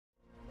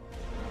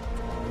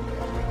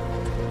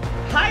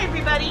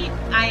everybody,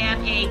 I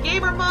am a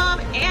gamer mom,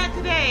 and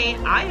today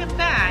I am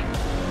back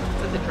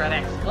with the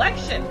DreadX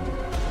collection.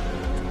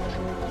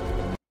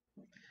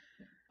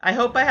 I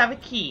hope I have a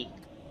key.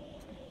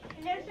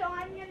 So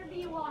I'm gonna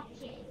be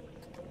watching.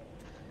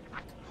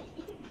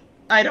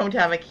 I don't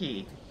have a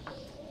key.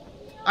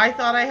 I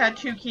thought I had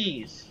 2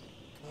 keys.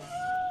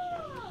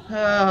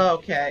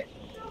 Okay.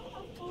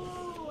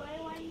 Oh,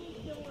 I want you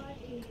to watch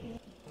it.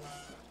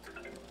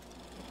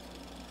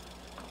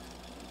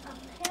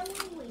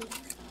 Halloween.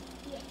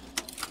 Yes.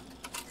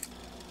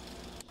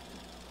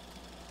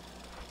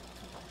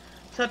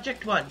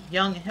 Subject 1.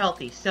 Young,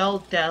 healthy.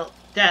 Cell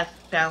death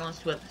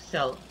balanced with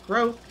cell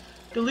growth.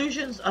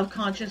 Delusions of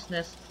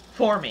consciousness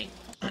forming.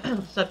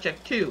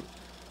 Subject 2.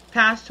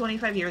 Past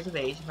 25 years of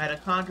age.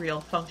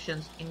 Mitochondrial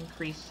functions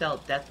increase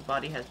cell death. The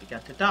body has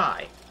begun to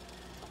die.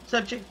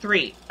 Subject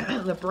 3.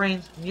 The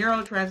brain's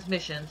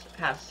neurotransmissions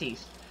have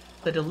ceased.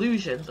 The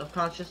delusions of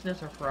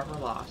consciousness are forever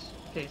lost.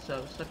 Okay,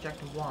 so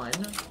subject 1.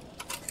 Subject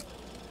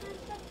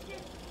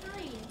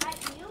 3, is that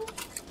you?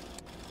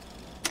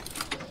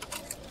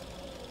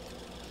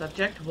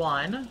 Subject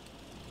 1.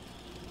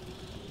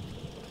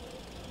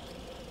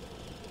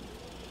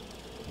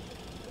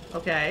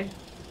 Okay.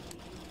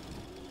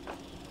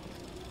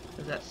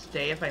 Does that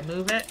stay if I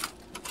move it?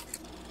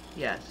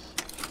 Yes.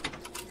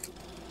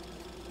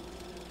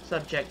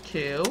 Subject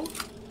 2.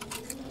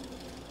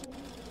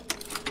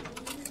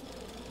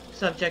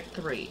 Subject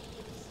 3.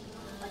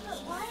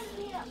 Why is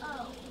he a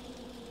O?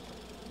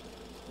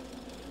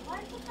 Why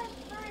is subject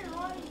 3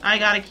 wrong? I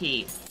got a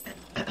key.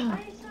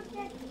 Why is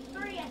subject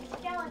 3 a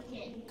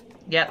skeleton?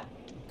 Yep.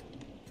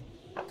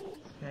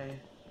 Okay.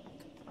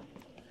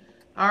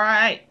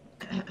 Alright.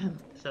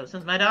 So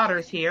since my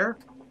daughter's here,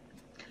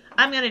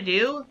 I'm gonna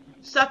do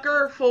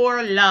Sucker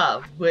for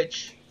Love,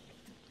 which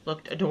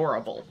looked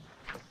adorable.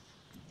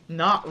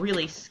 Not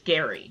really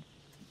scary.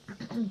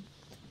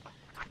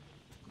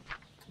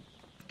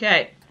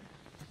 Okay.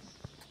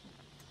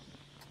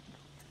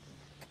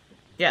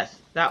 Yes,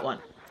 that one.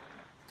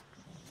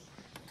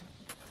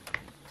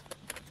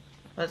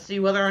 Let's see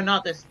whether or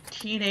not this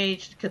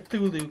teenage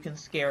Cthulhu can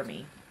scare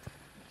me.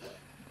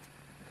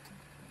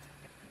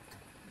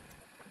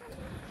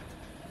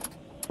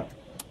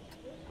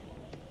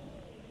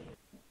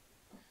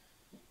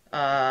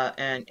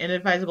 And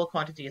inadvisable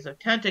quantities of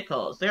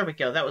tentacles. There we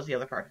go. That was the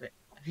other part of it.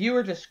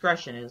 Viewer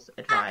discretion is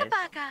advised.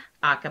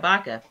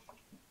 Akabaka.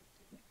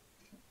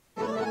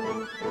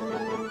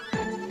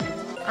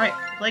 Alright,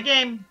 play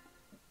game.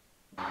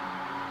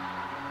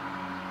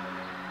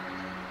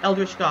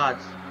 Eldritch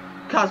Gods.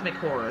 Cosmic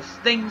horrors.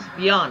 Things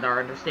beyond our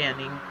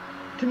understanding.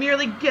 To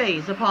merely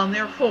gaze upon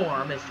their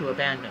form is to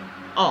abandon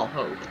all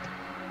hope.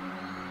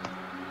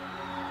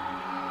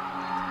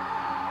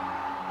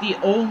 The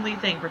only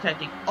thing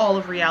protecting all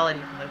of reality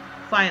from the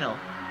final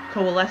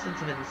coalescence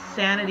of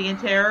insanity and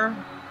terror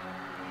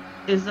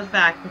is the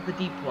fact that the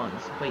deep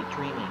ones wait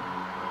dreaming.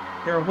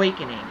 Their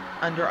awakening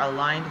under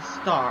aligned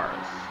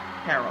stars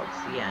heralds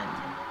the end.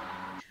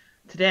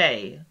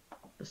 Today,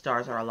 the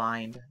stars are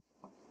aligned.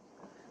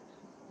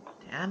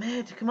 Damn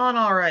it, come on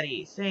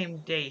already. Same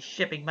day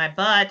shipping my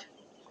butt.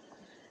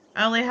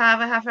 I only have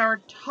a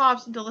half-hour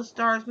tops until the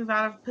stars move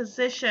out of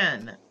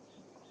position.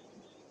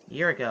 A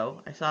year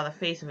ago, I saw the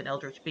face of an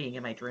eldritch being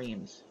in my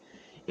dreams.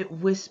 It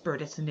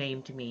whispered its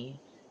name to me.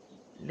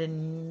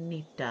 Ln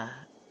Eta.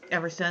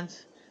 Ever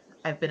since,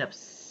 I've been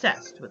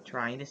obsessed with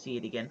trying to see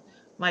it again.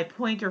 My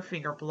pointer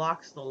finger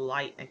blocks the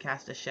light and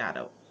casts a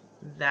shadow.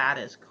 That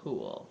is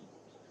cool.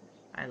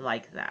 I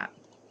like that.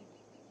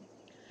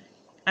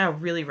 I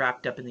really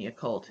wrapped up in the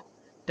occult.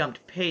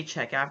 Dumped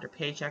paycheck after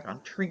paycheck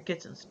on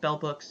trinkets and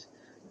spellbooks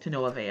to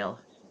no avail.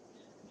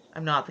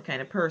 I'm not the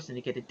kind of person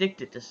to get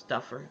addicted to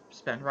stuff or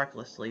spend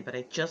recklessly, but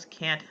I just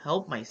can't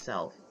help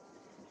myself.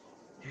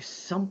 There's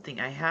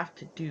something I have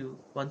to do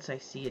once I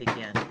see it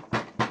again.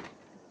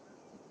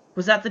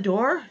 Was that the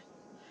door?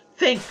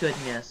 Thank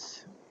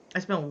goodness. I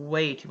spent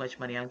way too much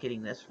money on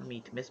getting this for me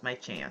to miss my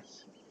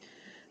chance.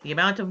 The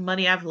amount of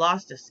money I've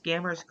lost to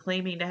scammers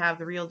claiming to have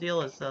the real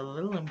deal is a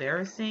little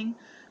embarrassing,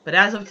 but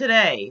as of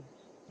today,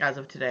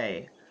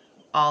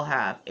 I'll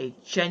have a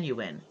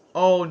genuine,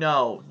 oh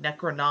no,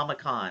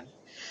 Necronomicon.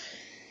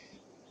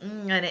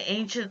 An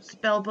ancient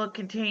spellbook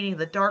containing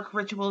the dark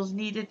rituals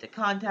needed to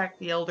contact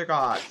the Elder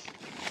Gods.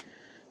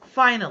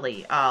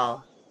 Finally,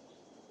 I'll...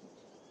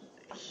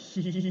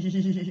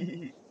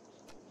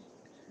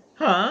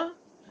 Huh?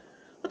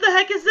 What the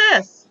heck is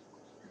this?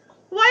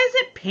 Why is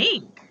it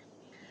pink?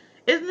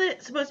 Isn't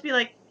it supposed to be,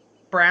 like,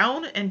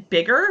 brown and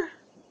bigger?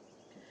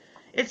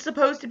 It's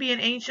supposed to be an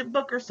ancient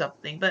book or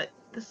something, but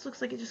this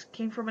looks like it just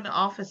came from an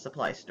office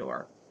supply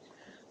store.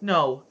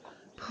 No,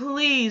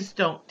 please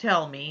don't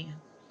tell me.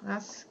 I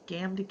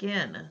scammed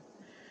again.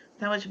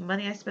 With how much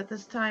money I spent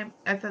this time,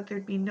 I thought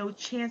there'd be no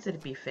chance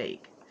it'd be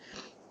fake.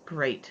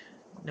 Great.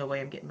 No way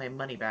I'm getting my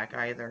money back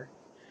either.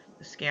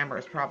 The scammer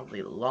is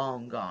probably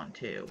long gone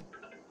too.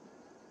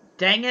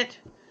 Dang it!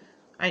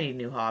 I need a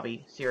new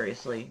hobby,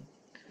 seriously.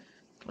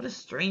 What a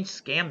strange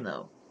scam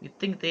though. You'd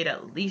think they'd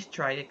at least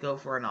try to go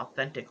for an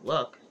authentic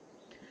look.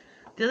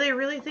 Do they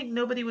really think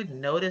nobody would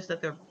notice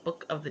that their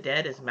Book of the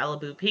Dead is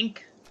Malibu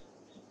pink?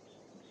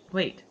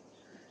 Wait,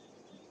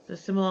 the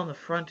symbol on the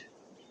front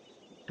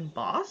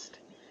embossed?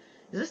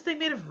 Is this thing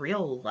made of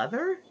real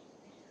leather?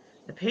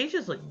 The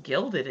pages look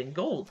gilded in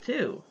gold,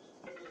 too.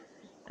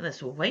 And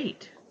this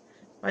weight.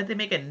 Why'd they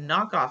make a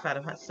knockoff out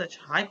of such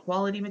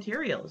high-quality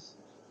materials?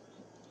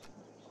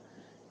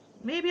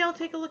 Maybe I'll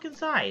take a look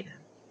inside.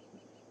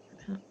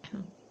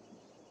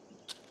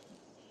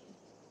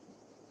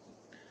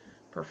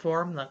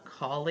 Perform the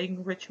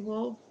calling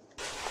ritual.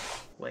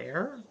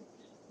 Where?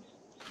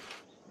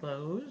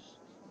 Close.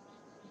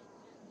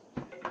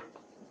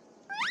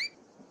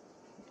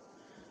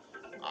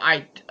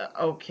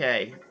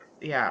 Okay.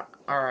 Yeah,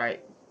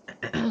 alright.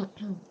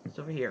 It's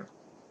over here.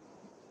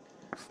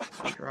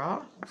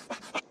 Draw.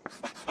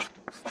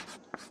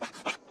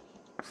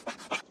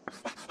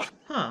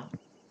 Huh.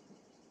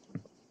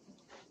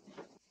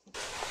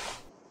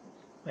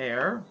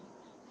 Where?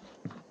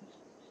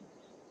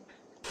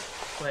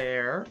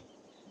 Where?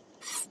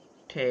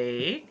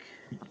 Take.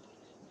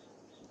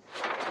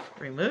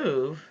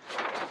 Remove.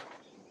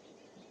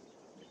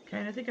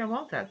 Kinda think I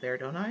want that there,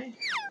 don't I?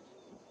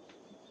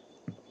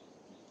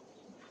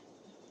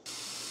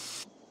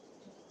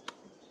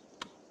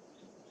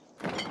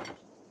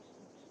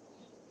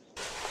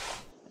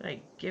 What did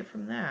I get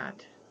from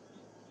that?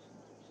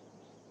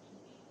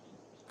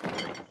 Do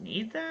I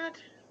need that?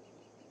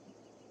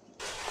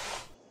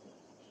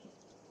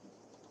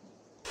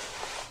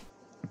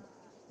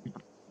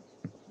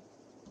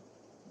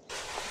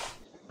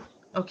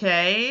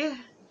 Okay.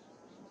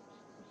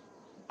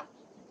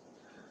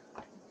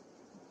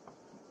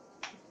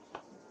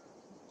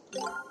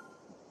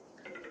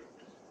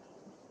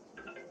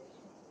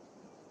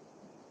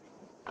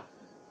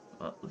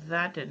 Well,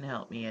 that didn't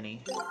help me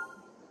any.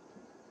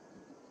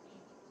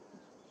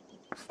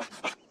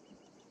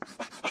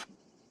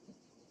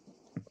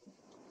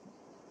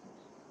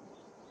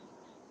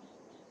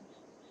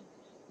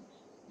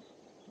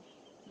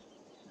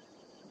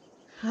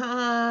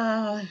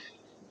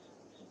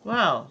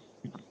 Well.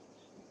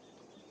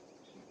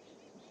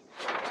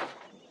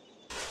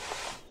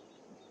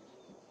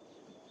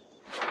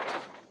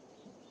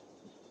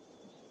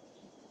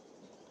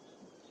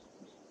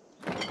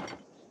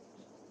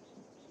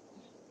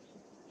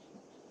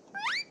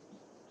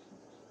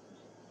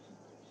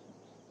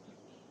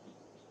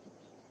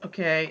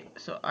 Okay,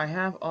 so I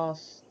have all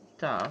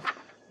stuff.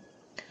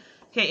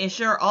 Okay,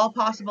 ensure all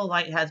possible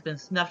light has been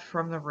snuffed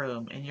from the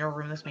room. In your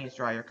room, this means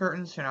draw your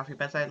curtains, turn off your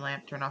bedside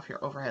lamp, turn off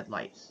your overhead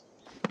lights.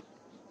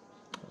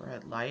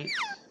 Overhead lights.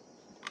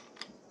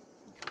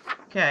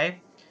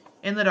 Okay.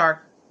 In the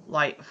dark,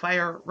 light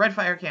red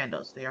fire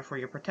candles. They are for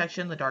your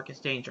protection. The dark is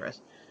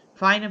dangerous.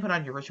 Find and put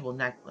on your ritual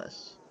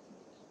necklace.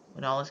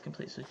 When all is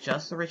complete. So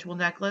just the ritual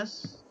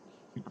necklace.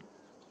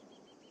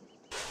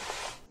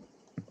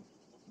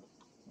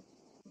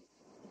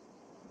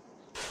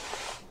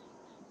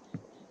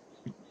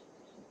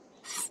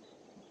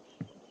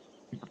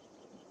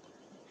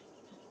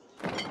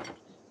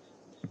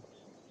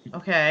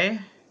 Okay.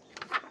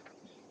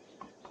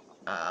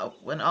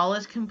 When all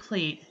is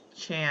complete,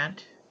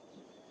 chant.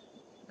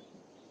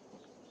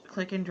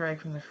 Click and drag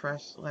from the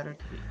first letter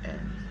to the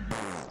end.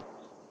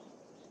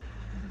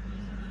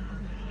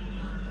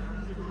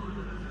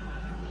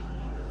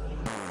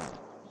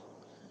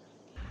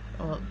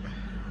 Oh.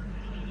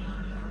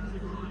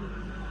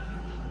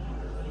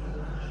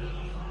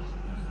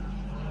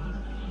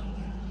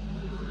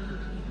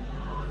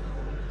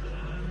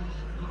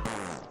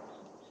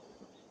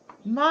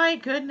 My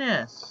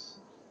goodness.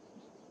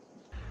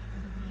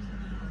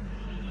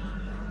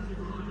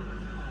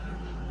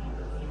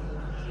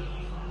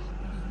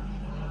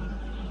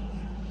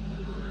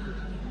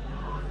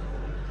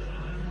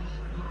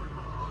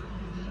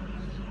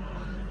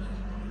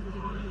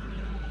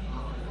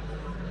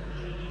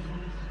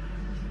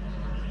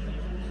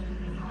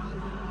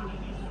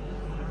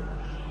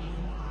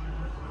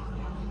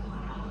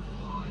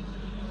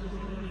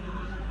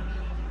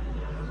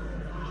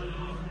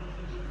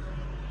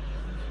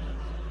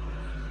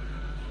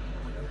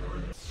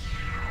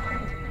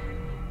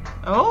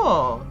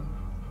 Oh.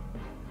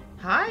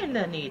 Hi,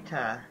 Ln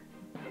Eta.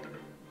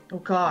 Oh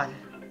god.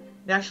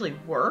 It actually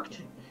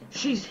worked?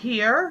 She's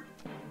here?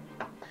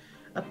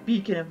 A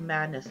beacon of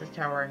madness is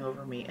towering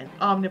over me, an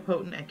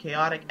omnipotent and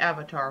chaotic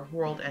avatar of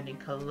world-ending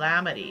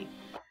calamity.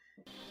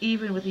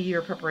 Even with a year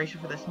of preparation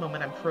for this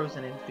moment, I'm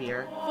frozen in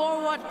fear.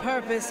 For what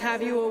purpose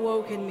have you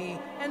awoken me,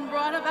 and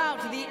brought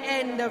about the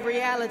end of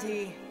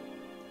reality?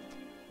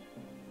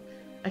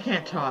 I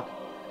can't talk.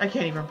 I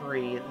can't even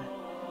breathe.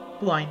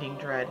 Blinding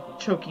dread,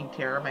 choking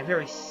terror, my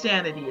very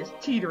sanity is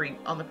teetering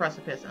on the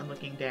precipice and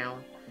looking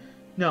down.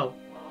 No,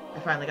 I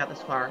finally got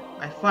this far.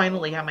 I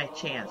finally have my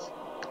chance.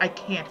 I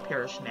can't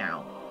perish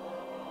now.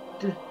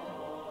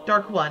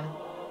 Dark One,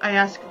 I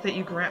ask that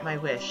you grant my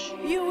wish.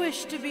 You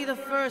wish to be the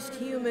first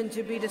human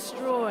to be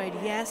destroyed,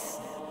 yes?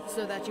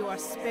 So that you are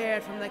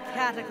spared from the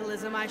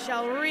cataclysm I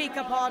shall wreak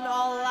upon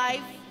all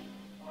life?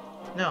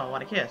 No, I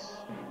want a kiss.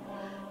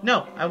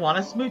 No, I want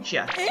to smooch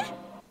ya. Eh?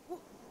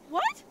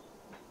 What?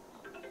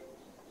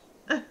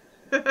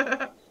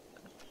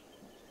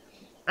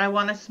 I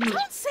want to smooch.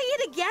 Don't say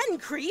it again,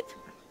 creep!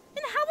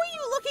 And how are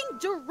you looking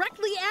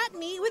directly at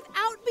me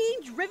without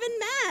being driven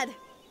mad?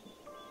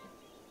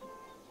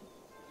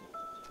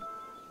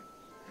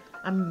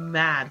 I'm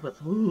mad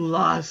with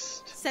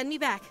lust. Send me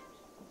back.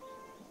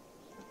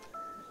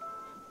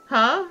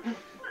 Huh?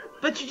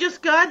 But you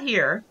just got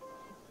here.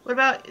 What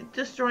about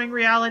destroying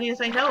reality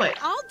as I know it?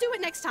 I'll do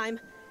it next time.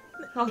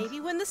 Oh. Maybe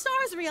when the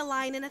stars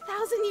realign in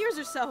 1,000 years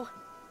or so.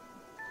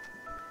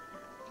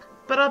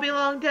 But I'll be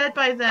long dead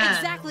by then.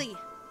 Exactly.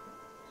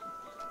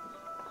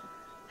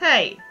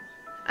 Hey,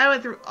 I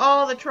went through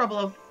all the trouble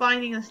of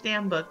finding the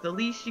stamp book. The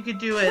least you could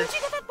do is... Where'd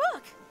you get that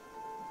book?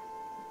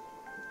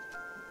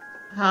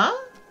 Huh?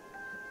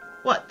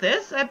 What,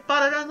 this? I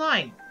bought it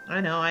online. I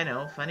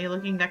know. Funny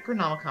looking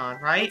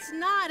Necronomicon, right? It's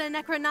not a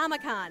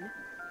Necronomicon.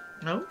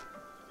 No?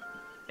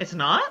 It's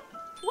not?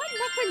 What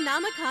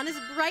Necronomicon is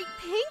bright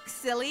pink,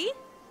 silly?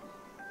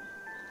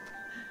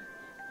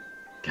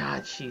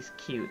 God, she's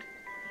cute.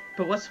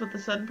 But what's with the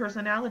sudden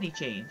personality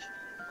change?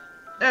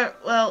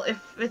 Well,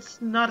 if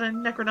it's not a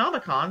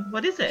Necronomicon,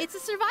 what is it? It's a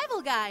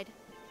survival guide.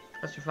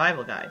 A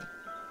survival guide.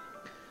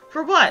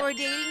 For what? For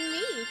dating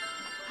me.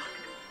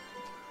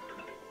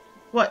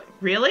 What,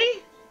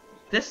 really?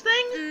 This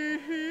thing?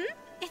 Mm-hmm.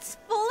 It's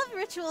full of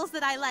rituals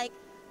that I like.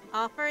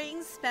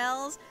 Offerings,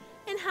 spells,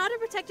 and how to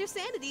protect your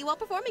sanity while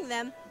performing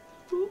them.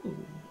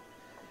 Ooh.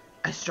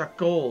 I struck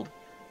gold.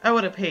 I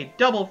would have paid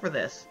double for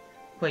this.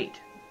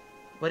 Wait,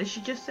 what did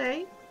she just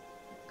say?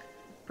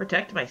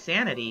 Protect my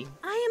sanity?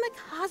 I am a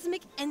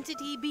cosmic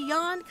entity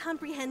beyond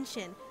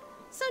comprehension,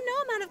 so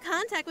no amount of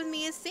contact with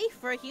me is safe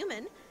for a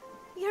human.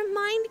 Your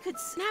mind could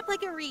snap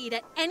like a reed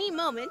at any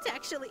moment,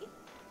 actually.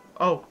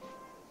 Oh.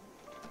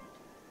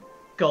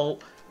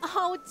 Gulp.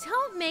 Oh,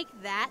 don't make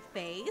that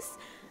face.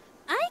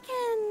 I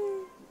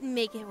can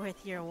make it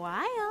worth your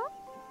while,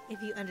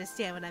 if you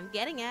understand what I'm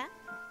getting at.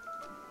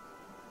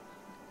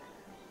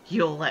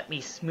 You'll let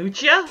me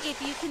smooch ya?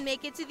 If you can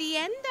make it to the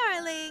end,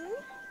 darling.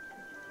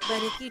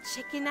 But if you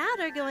chicken out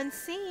or go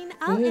insane,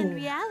 I'll end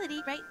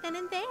reality right then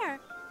and there.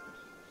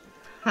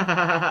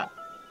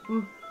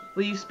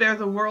 Will you spare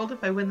the world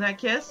if I win that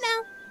kiss?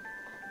 No.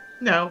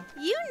 No.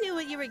 You knew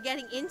what you were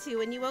getting into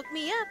when you woke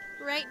me up,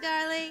 right,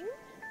 darling?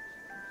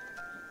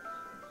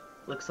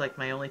 Looks like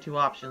my only two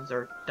options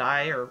are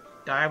die or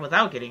die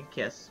without getting a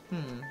kiss.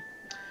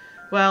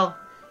 Well,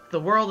 the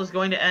world is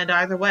going to end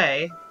either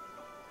way.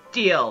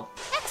 Deal.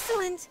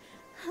 Excellent.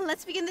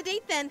 Let's begin the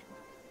date then.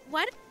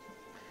 What?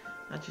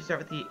 Why don't you start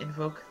with the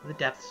Invoke the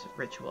Depths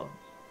ritual?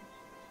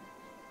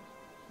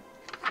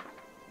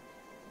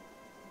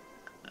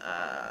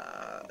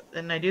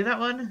 Didn't I do that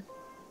one?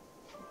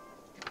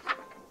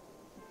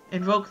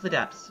 Invoke the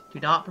Depths. Do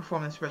not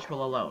perform this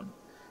ritual alone.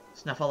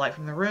 Snuff all light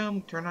from the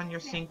room. Turn on your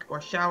sink or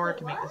shower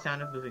to make the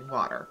sound of moving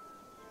water.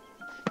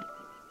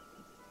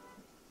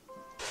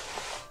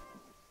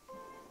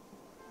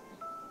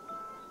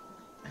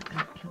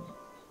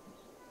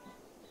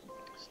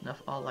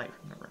 Snuff all light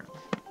from the room.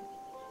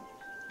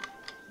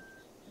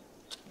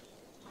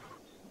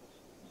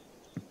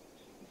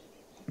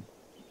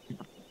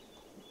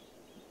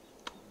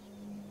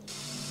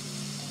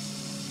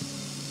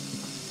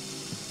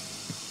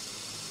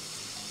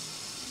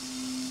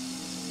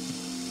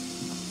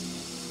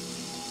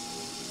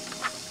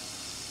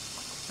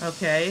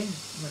 Okay,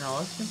 when all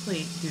is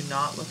complete, do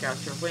not look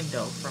out your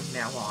window from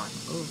now on.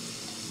 Ooh.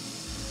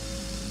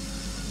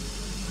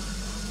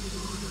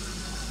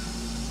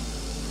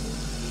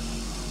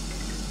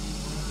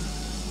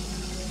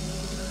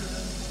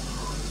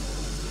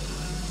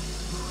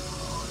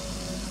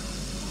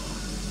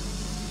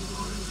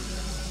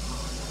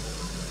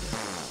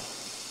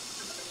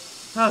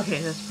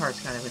 Okay, this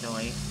part's kind of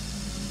annoying.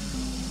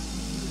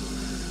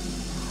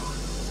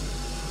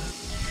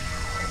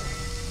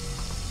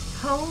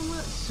 Home,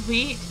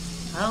 sweet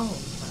home.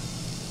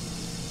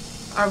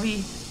 Are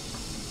we...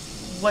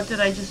 What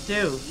did I just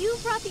do? You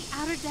brought the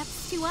outer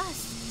depths to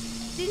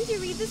us. Didn't you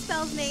read the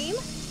spell's name?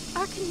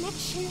 Our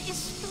connection is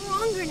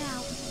stronger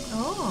now.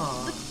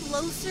 Oh. The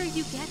closer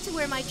you get to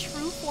where my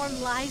true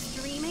form lies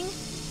dreaming,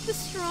 the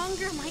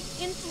stronger my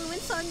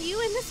influence on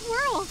you in this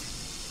world.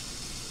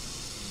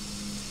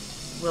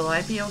 Will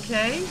I be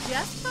okay?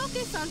 Just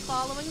focus on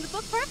following the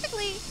book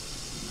perfectly.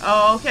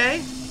 Oh,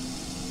 okay.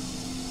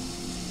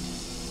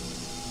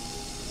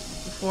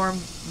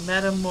 Perform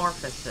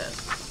metamorphosis.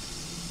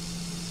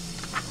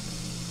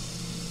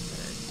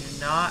 Do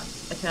not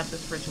attempt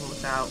this ritual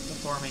without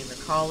performing the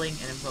calling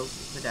and invoke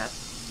the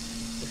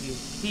depths. If you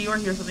see or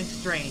hear something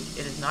strange,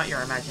 it is not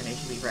your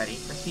imagination. Be ready.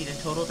 Proceed in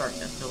total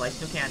darkness. No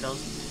lights, no candles.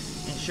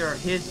 Ensure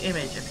his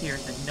image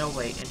appears in no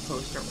way in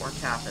poster or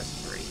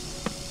tapestry.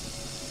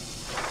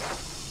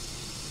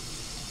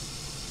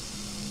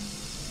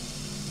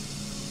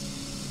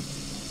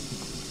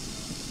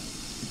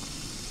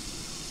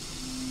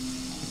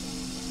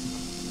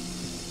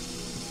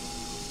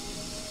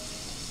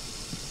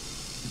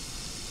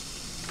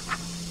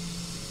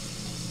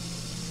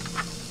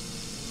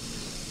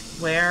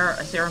 Wear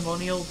a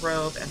ceremonial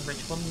robe and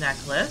ritual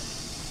necklace.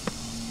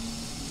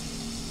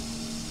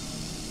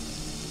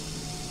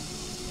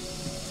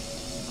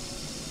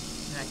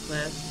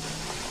 necklace.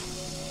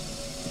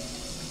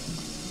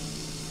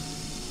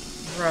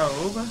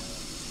 Robe.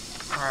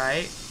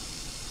 Alright.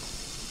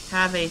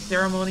 Have a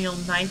ceremonial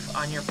knife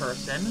on your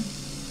person.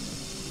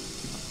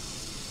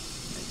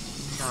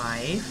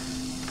 Knife.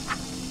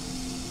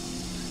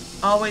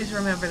 Always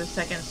remember the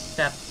second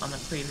step on the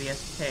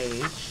previous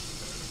page.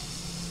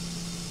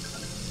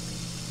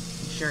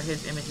 Ensure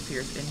his image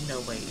appears in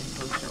no way in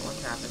poster or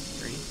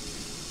tapestry.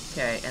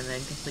 Okay, and then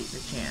complete the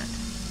chant.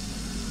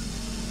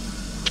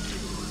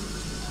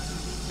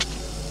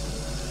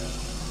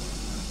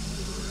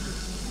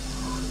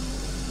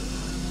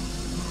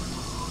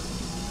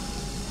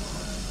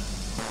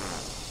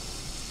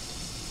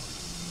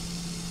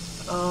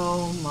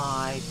 Oh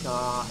my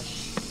gosh.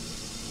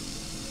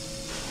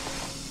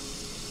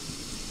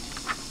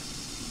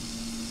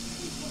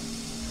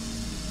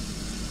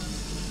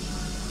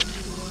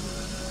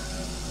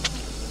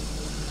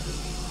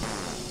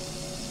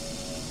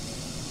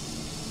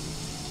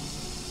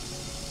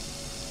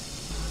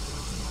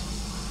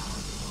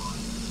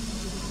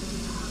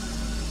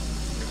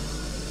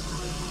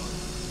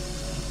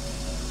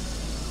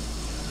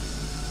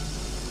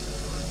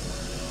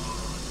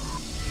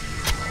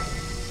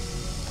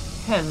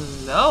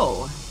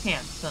 Hello,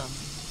 handsome.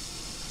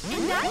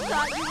 And I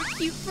thought you were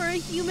cute for a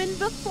human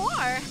before.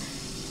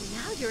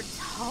 Now you're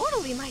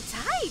totally my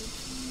type.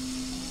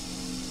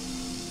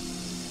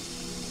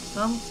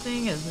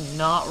 Something is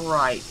not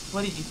right.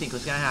 What did you think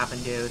was gonna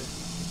happen, dude?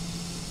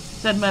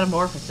 Said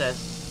metamorphosis.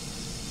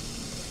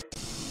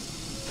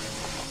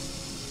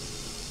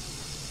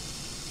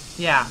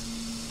 Yeah.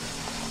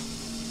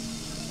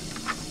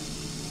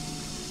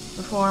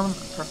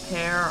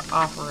 Prepare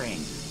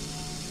offering.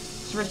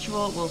 This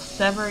ritual will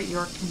sever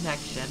your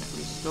connection,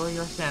 restore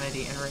your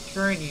sanity, and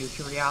return you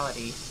to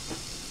reality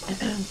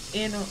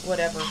in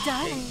whatever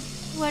Darling,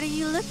 state. what are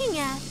you looking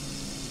at?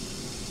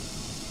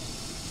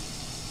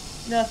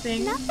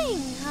 Nothing. Nothing,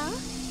 huh?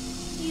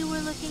 You were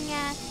looking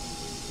at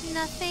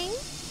nothing?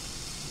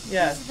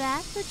 Yes. Is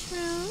that the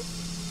truth?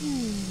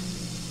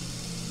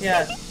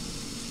 Yes.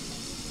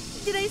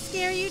 Did I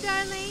scare you,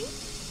 darling?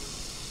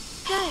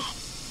 Good.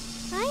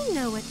 I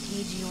know what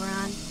page you were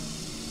on.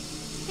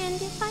 And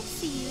if I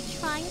see you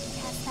trying to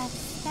cast that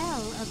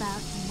spell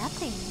about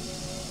nothing,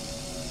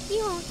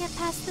 you won't get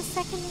past the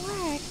second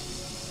word.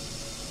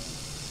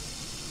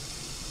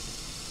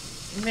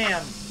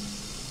 Ma'am.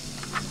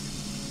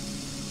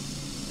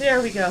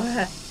 There we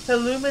go.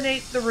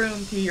 Illuminate the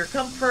room to your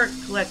comfort.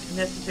 Collect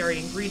necessary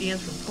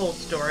ingredients from cold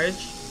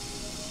storage.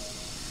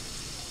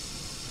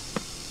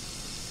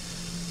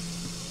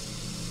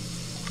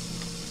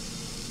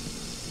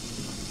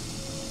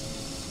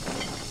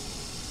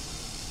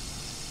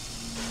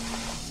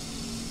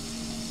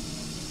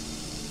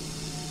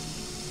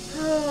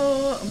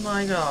 Oh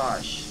my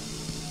gosh.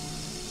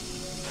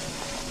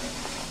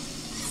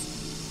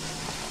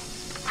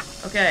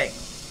 Okay.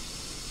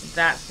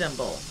 That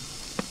symbol.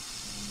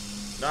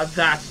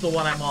 That's the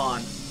one I'm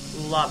on.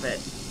 Love it.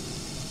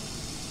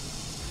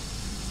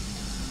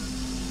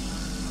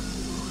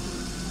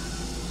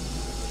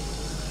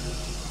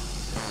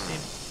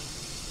 Seems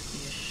to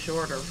be a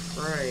shorter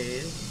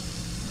phrase.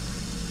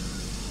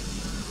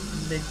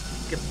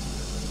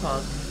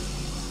 Mid-pug.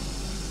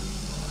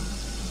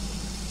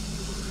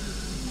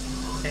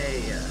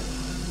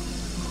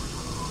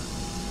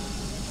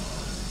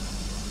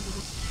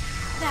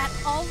 That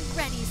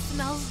already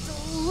smells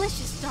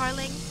delicious,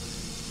 darling.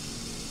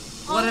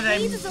 All What did I it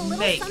needs is a little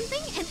make?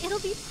 something and it'll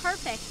be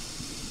perfect.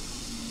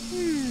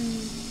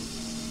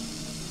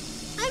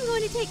 I'm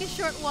going to take a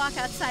short walk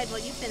outside while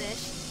you finish.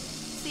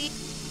 See?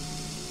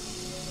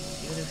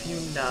 Even if you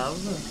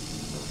love.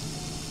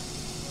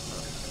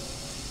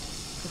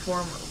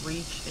 Perform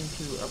Reach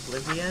into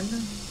Oblivion.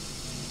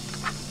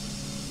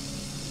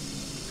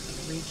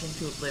 Reach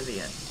into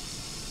Oblivion.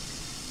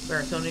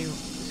 Wear a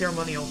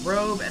ceremonial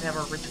robe and have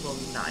a ritual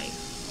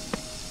knife.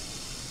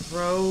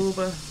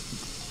 Robe.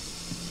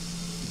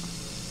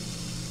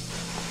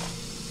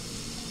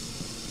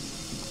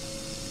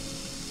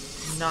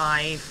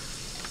 Knife.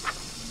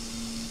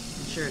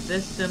 Ensure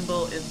this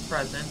symbol is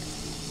present.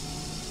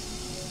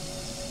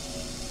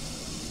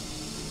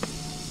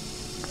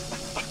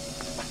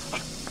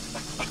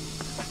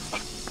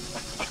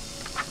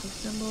 The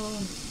symbol,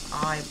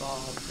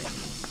 eyeball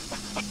thingy.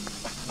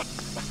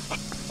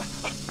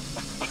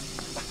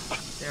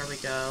 There we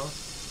go.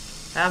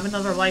 Have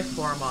another life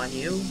form on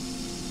you.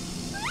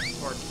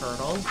 Or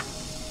turtle.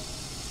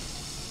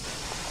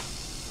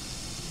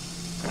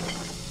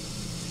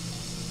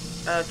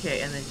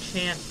 Okay, and then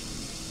chant.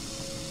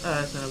 Oh,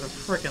 that's another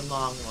freaking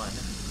long one.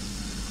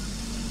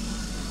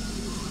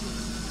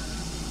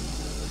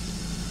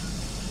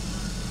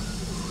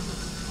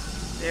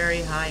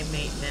 Very high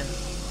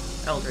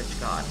maintenance Eldritch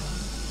God.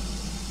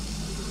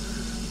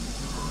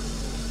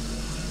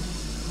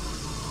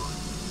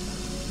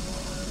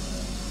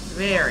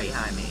 Very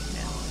high maintenance.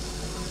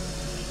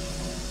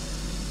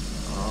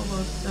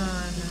 Almost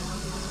done.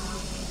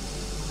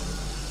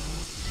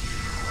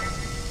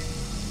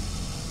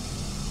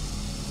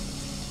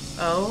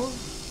 Oh?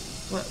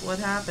 What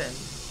happened?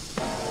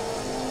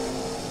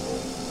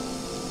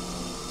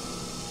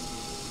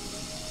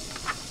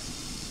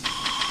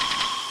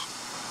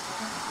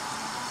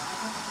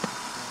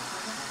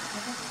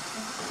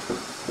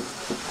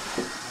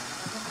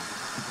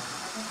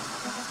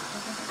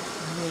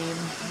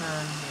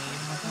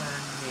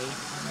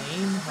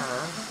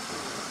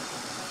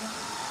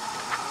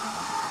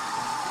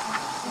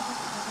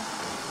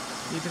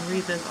 You can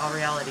read this. All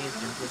reality is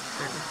doomed. If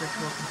surface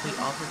ritual complete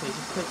all 4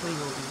 pages quickly,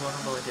 you will be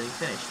vulnerable until you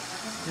finish.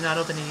 Do not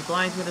open any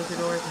blinds, windows, or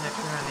doors, and never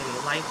turn on any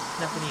lights.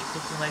 Snuff any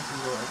existing lights, you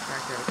will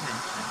attract their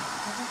attention.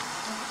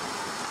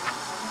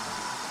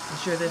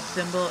 Ensure this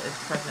symbol is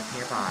present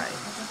nearby.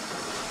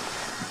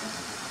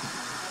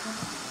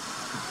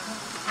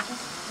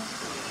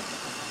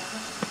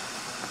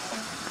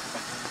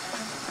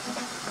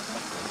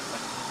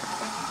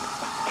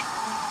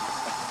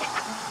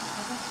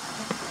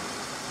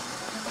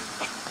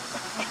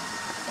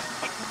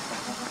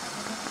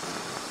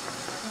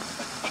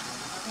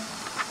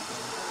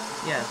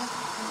 Yes.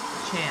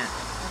 Chant.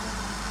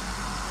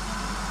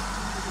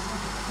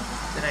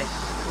 Did I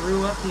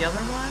screw up the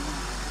other one?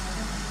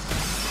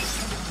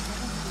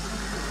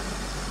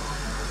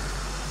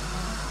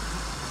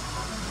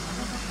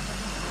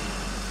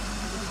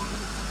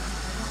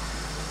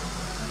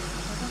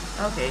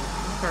 Okay,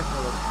 this part's a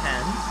little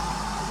tense.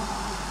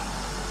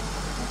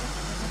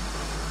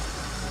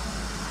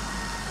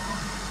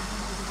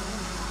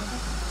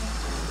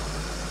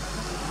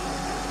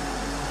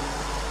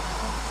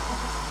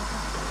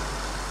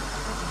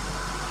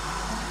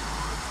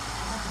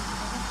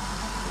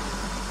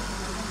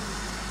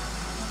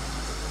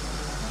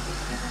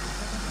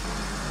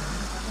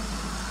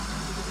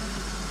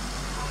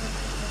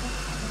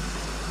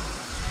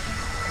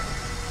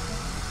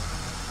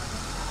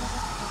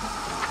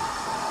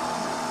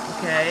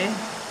 Okay.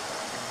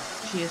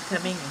 She is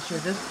coming. Ensure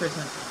this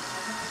prison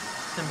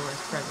symbol is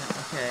present.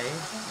 Okay.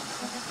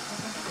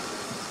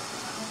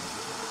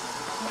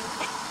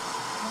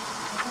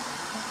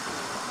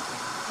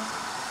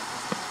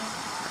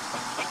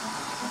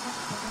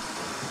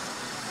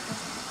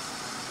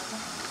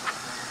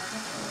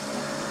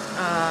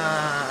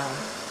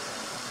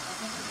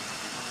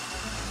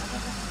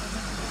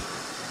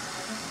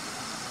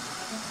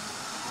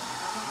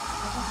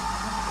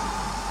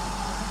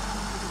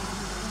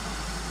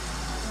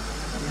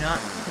 Do not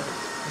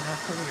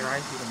cover your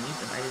eyes, you can need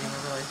them. I didn't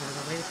even realize there was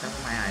a way to cover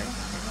my eyes.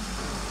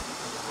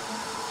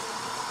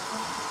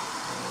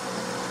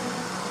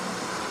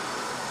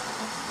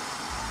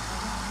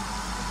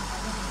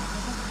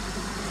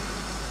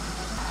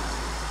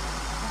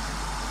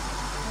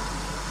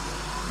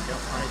 I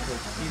don't want it to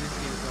excuse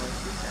you going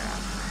too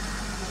fast.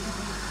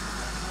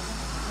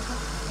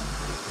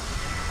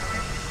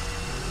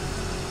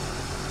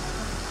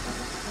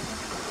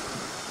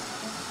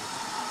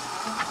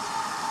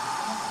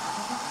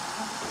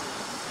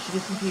 She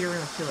gets into your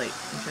room, it's too late.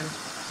 I'm sure this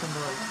symbol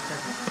is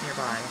present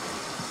nearby.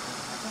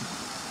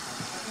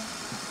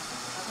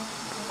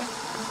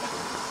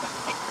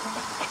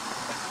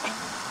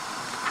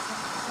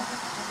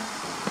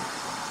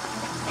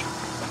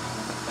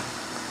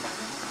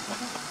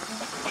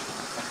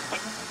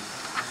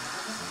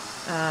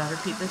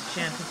 Repeat this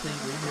chant until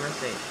you are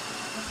safe.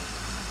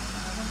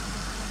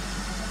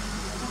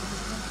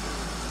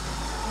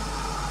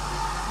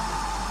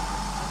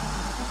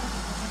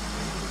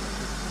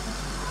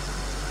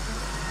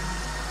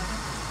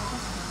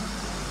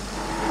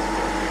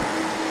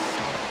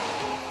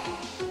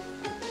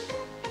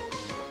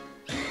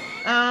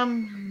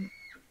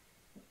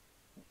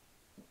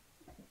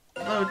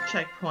 Load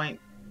checkpoint.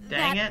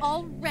 Dang it. That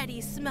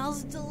already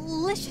smells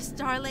delicious,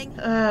 darling.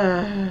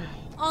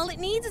 All it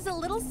needs is a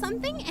little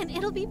something and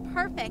it'll be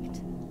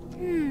perfect.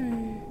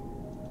 I'm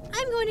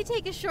going to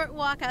take a short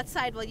walk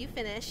outside while you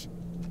finish.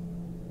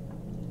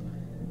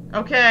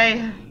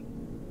 Okay.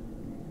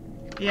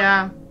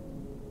 Yeah.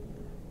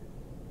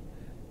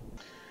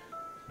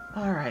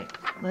 Alright,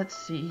 let's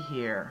see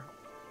here.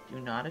 Do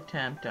not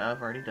attempt.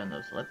 I've already done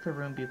those. Let the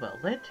room be well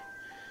lit.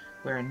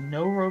 Wear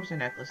no robes or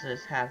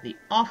necklaces. Have the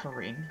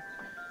offering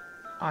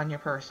on your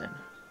person.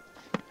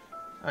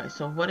 Alright,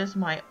 so what is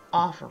my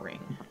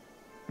offering?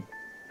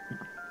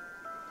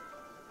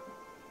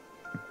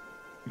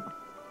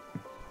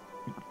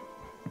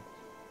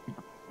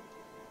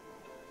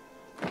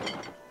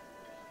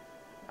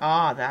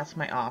 Ah, that's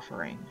my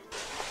offering.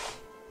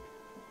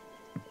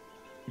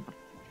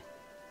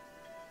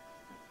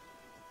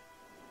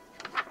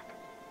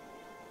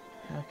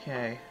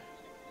 Okay.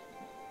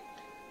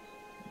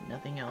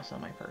 Nothing else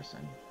on my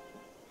person.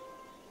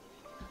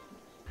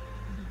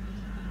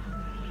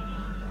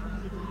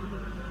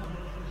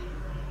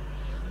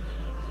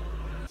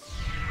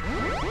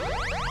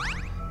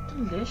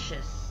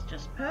 Delicious.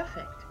 Just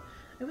perfect.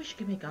 I wish I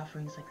could make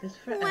offerings like this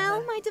forever.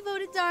 Well, my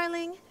devoted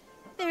darling,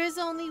 there is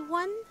only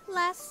one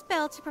last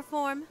spell to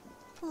perform.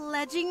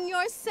 Pledging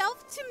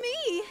yourself to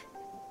me.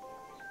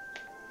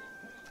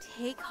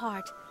 Take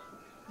heart.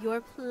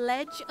 Your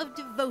pledge of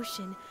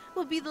devotion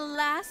will be the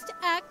last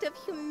act of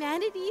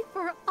humanity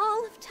for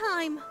all of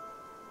time.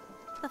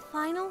 The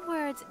final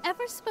words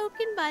ever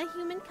spoken by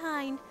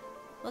humankind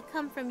will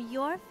come from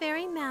your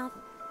very mouth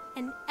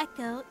and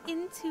echo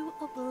into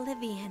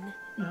oblivion.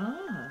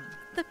 Ah.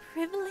 The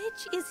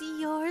privilege is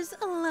yours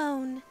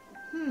alone.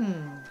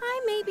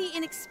 I may be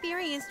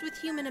inexperienced with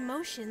human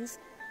emotions,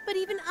 but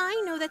even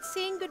I know that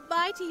saying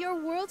goodbye to your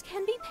world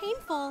can be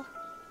painful.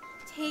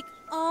 Take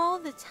all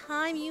the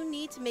time you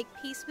need to make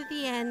peace with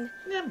the end.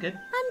 Yeah, I'm good.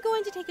 I'm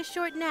going to take a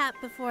short nap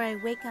before I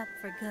wake up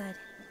for good.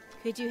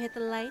 Could you hit the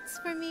lights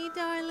for me,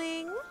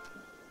 darling?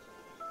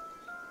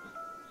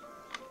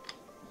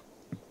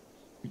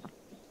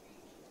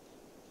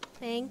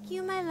 Thank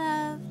you, my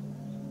love.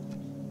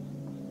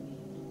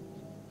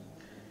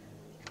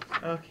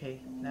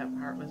 Okay, that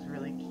part was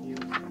really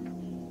cute.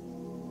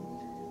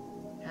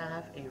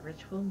 Have a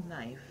ritual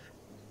knife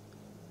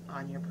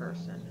on your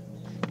person.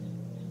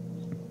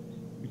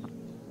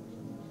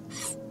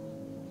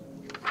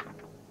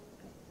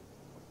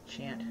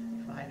 Chant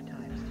 5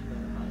 times to go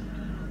home.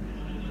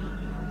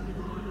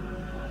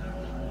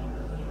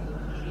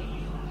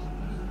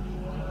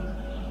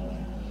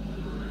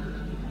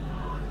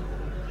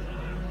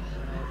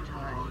 5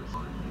 times.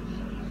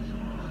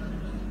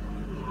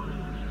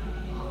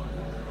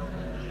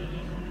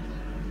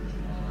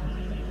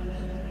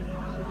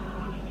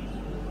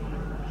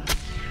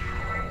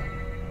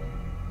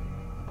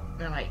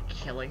 Am I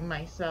killing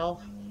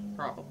myself?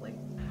 Probably.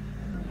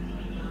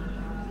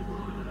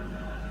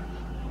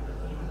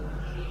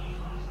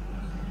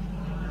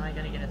 Now I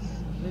gotta get a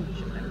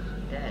smooch and I'm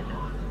dead.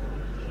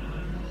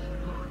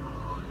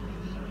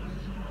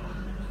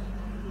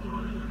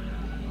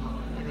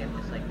 Maybe I'm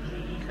just like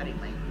cutting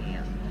my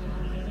hand.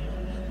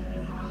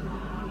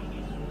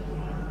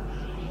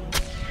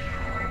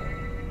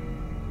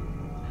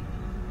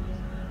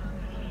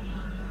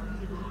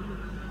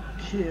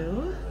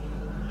 Two.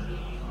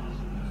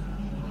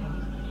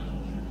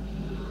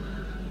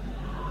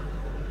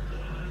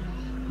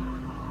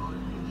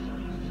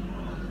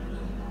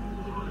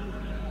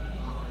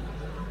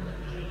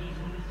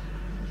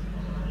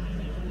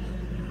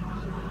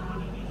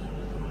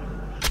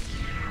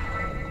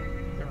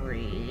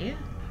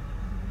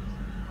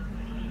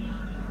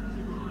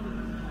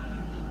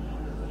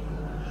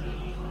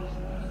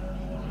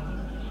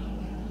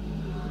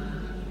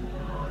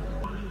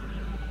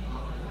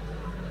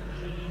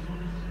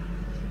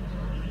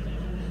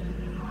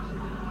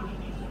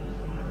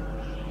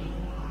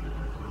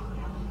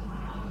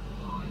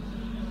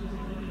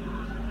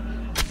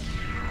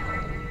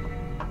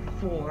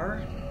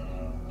 Four.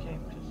 Okay,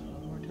 just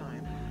one more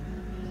time.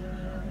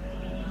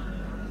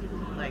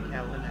 Like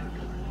how when I'm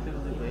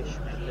Cthulhu-ish,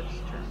 my lips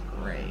turn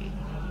gray.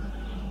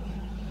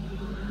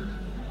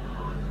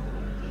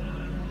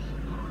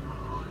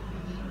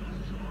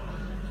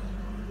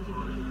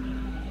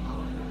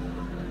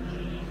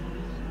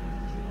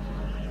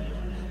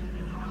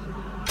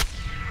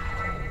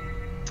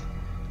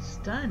 It's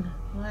done.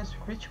 Last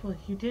ritual,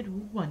 you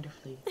did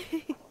wonderfully.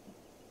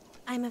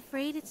 I'm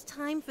afraid it's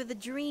time for the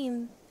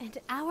dream and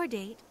our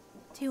date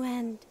to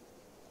end.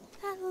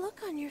 That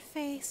look on your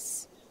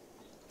face.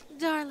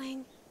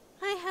 Darling,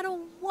 I had a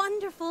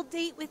wonderful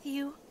date with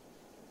you.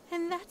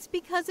 And that's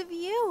because of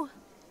you.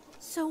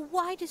 So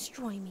why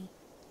destroy me?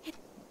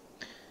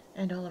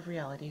 And all of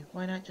reality,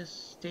 why not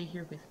just stay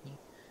here with me?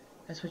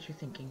 That's what you're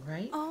thinking,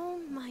 right? Oh,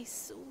 my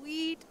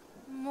sweet,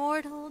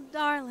 mortal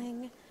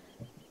darling.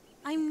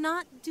 I'm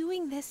not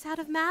doing this out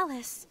of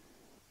malice.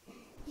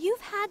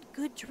 You've had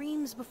good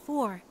dreams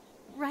before,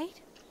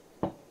 right?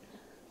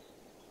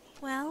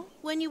 Well,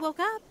 when you woke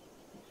up,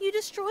 you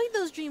destroyed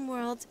those dream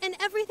worlds and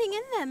everything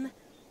in them.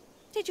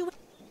 Did you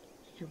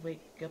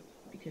wake up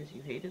because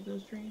you hated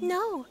those dreams?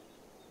 No.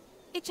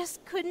 It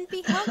just couldn't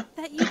be helped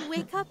that you'd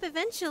wake up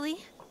eventually.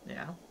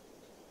 Yeah.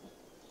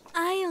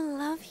 I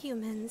love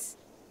humans,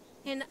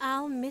 and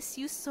I'll miss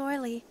you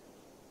sorely.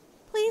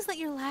 Please let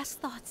your last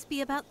thoughts be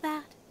about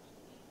that.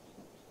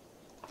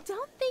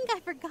 Don't think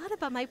I forgot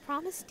about my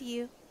promise to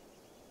you.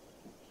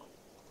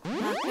 Pucker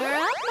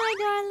up, my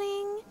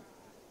darling.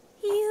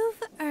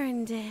 You've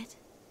earned it.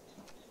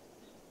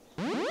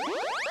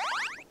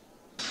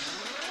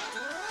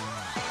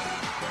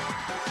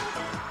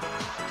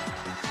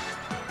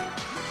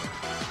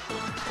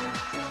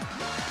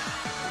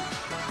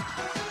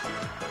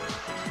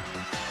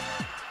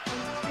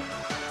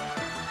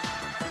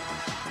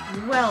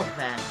 Well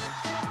then.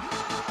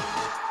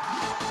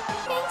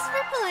 Thanks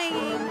for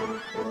playing.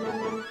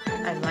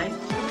 I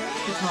liked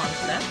the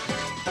concept.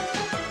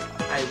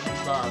 I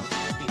love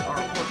the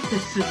artwork.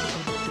 This is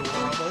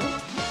adorable.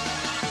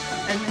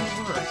 And there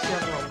were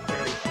several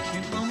very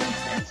cute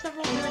moments and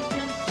several very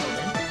tense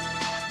moments,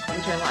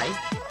 which I like.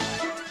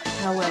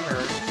 However,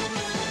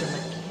 the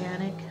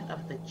mechanic of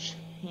the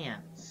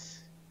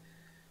chants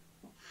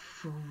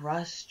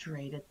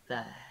frustrated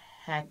the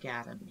heck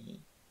out of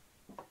me.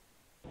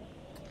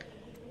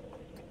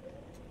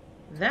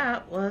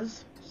 That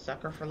was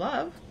Sucker for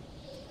Love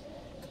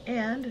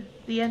and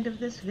the end of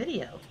this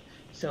video.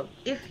 So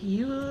if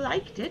you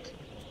liked it,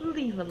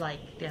 leave a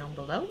like down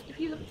below. If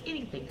you have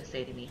anything to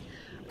say to me,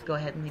 go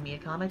ahead and leave me a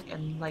comment.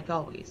 And like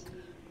always,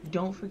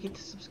 don't forget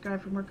to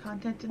subscribe for more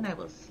content, and I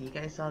will see you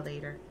guys all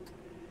later.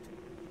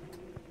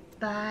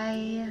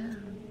 Bye.